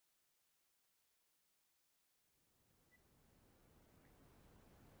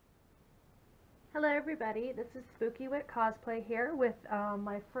Hello everybody, this is SpookyWhitt Cosplay here with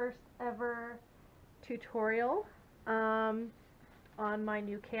my first ever tutorial on my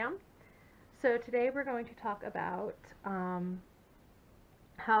new cam. So today we're going to talk about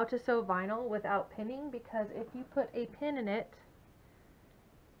how to sew vinyl without pinning, because if you put a pin in it,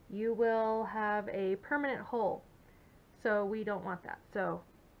 you will have a permanent hole. So we don't want that, so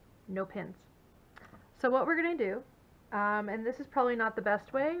no pins. So what we're going to do, and this is probably not the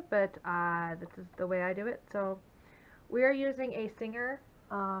best way, but this is the way I do it. So we are using a Singer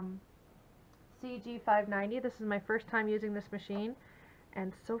CG590. This is my first time using this machine,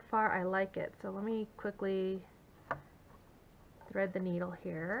 and so far I like it. So let me quickly thread the needle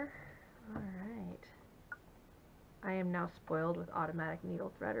here. Alright. I am now spoiled with automatic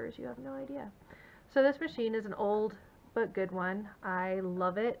needle threaders. You have no idea. So this machine is an old but good one. I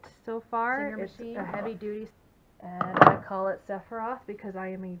love it so far. It's a heavy duty, and I call it Sephiroth because I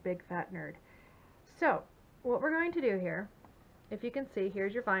am a big fat nerd. So what we're going to do here, if you can see,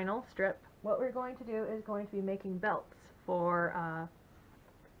 here's your vinyl strip. What we're going to do is going to be making belts for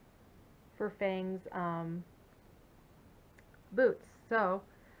Fang's boots. So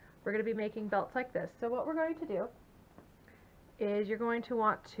we're going to be making belts like this. So what we're going to do is you're going to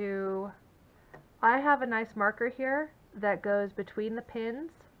want to, I have a nice marker here that goes between the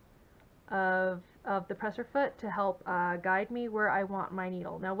pins of the presser foot to help guide me where I want my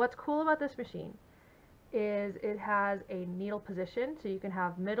needle. Now what's cool about this machine is it has a needle position, so you can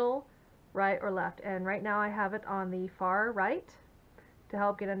have middle, right, or left, and right now I have it on the far right to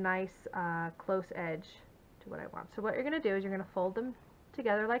help get a nice close edge to what I want. So what you're going to do is you're going to fold them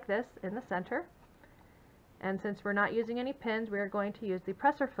together like this in the center, and since we're not using any pins, we are going to use the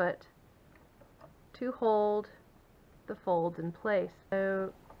presser foot to hold the folds in place.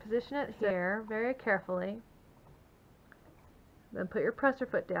 So position it here very carefully, then put your presser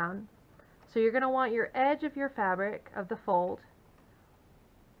foot down. So you're going to want your edge of your fabric of the fold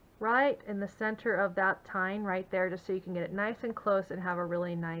right in the center of that tine right there, just so you can get it nice and close and have a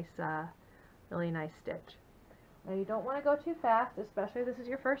really nice stitch. Now you don't want to go too fast, especially if this is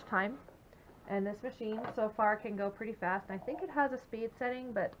your first time, and this machine so far can go pretty fast. I think it has a speed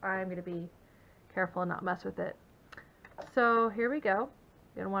setting, but I'm going to be careful and not mess with it. So here we go.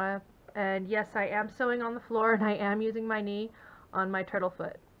 You're gonna want to, and yes, I am sewing on the floor, and I am using my knee on my turtle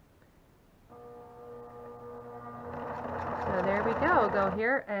foot. So there we go. Go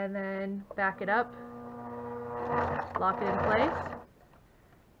here and then back it up, lock it in place.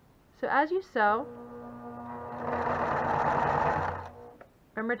 So as you sew,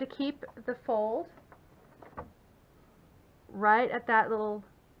 remember to keep the fold right at that little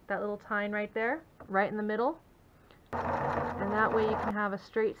tine right there, right in the middle. And that way you can have a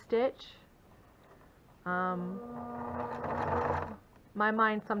straight stitch. My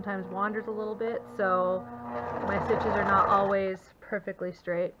mind sometimes wanders a little bit, so my stitches are not always perfectly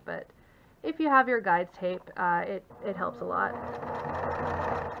straight, but if you have your guides tape, it helps a lot.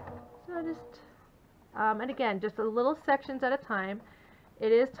 So just, and again, just a little sections at a time.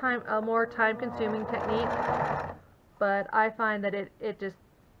 It is a more time-consuming technique, but I find that it just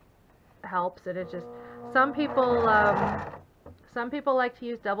helps, and it just, some people like to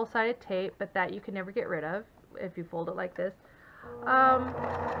use double-sided tape, but that you can never get rid of if you fold it like this.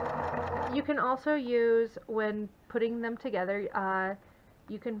 You can also use, when putting them together,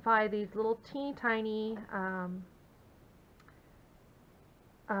 you can buy these little teeny tiny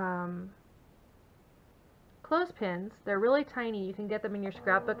clothespins. They're really tiny. You can get them in your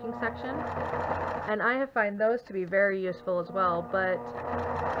scrapbooking section, and I have found those to be very useful as well. But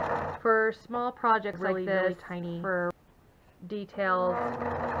for small projects like this, really tiny, for details,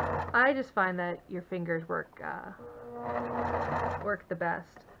 I just find that your fingers work the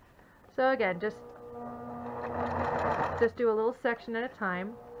best. So again, just do a little section at a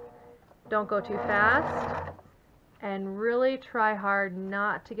time. Don't go too fast, and really try hard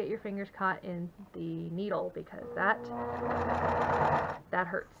not to get your fingers caught in the needle, because that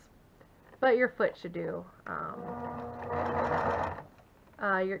hurts. But your foot should do.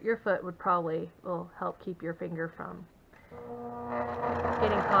 Your foot will help keep your finger from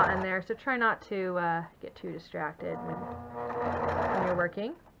getting caught in there. So try not to get too distracted when you're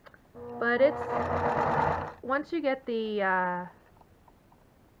working. But it's once you get the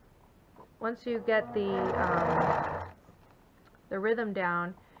rhythm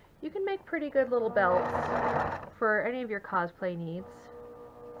down, you can make pretty good little belts for any of your cosplay needs.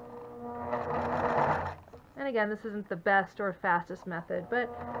 And again, this isn't the best or fastest method, but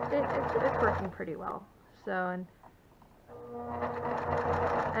it's working pretty well. So,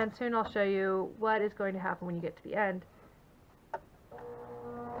 and soon I'll show you what is going to happen when you get to the end.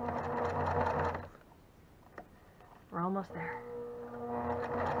 We're almost there.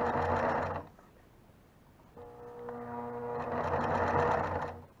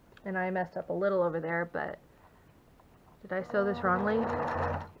 And I messed up a little over there, but did I sew this wrongly?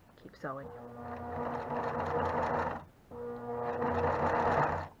 Keep sewing.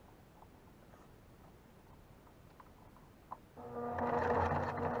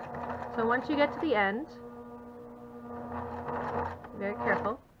 So once you get to the end, be very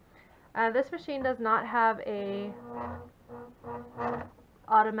careful. This machine does not have a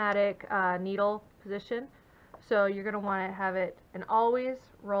automatic needle position, so you're going to want to have it, and always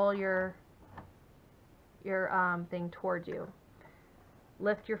roll your thing towards you.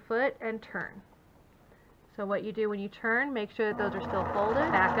 Lift your foot and turn. So what you do when you turn, make sure that those are still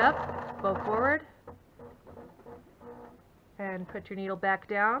folded. Back up, go forward, and put your needle back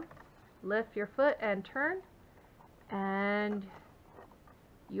down. Lift your foot and turn, and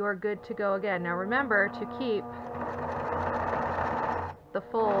you're good to go again. Now remember to keep the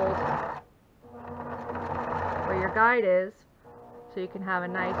fold where your guide is, so you can have a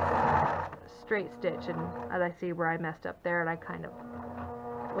nice straight stitch. And as I see where I messed up there, and I kind of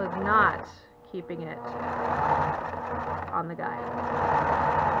was not keeping it on the guide.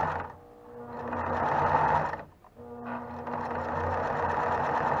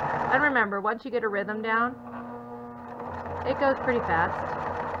 And remember, once you get a rhythm down, it goes pretty fast.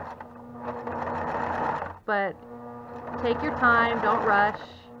 But take your time, don't rush,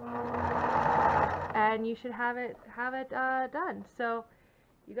 and you should have it done. So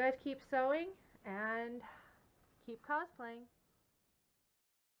you guys keep sewing and keep cosplaying.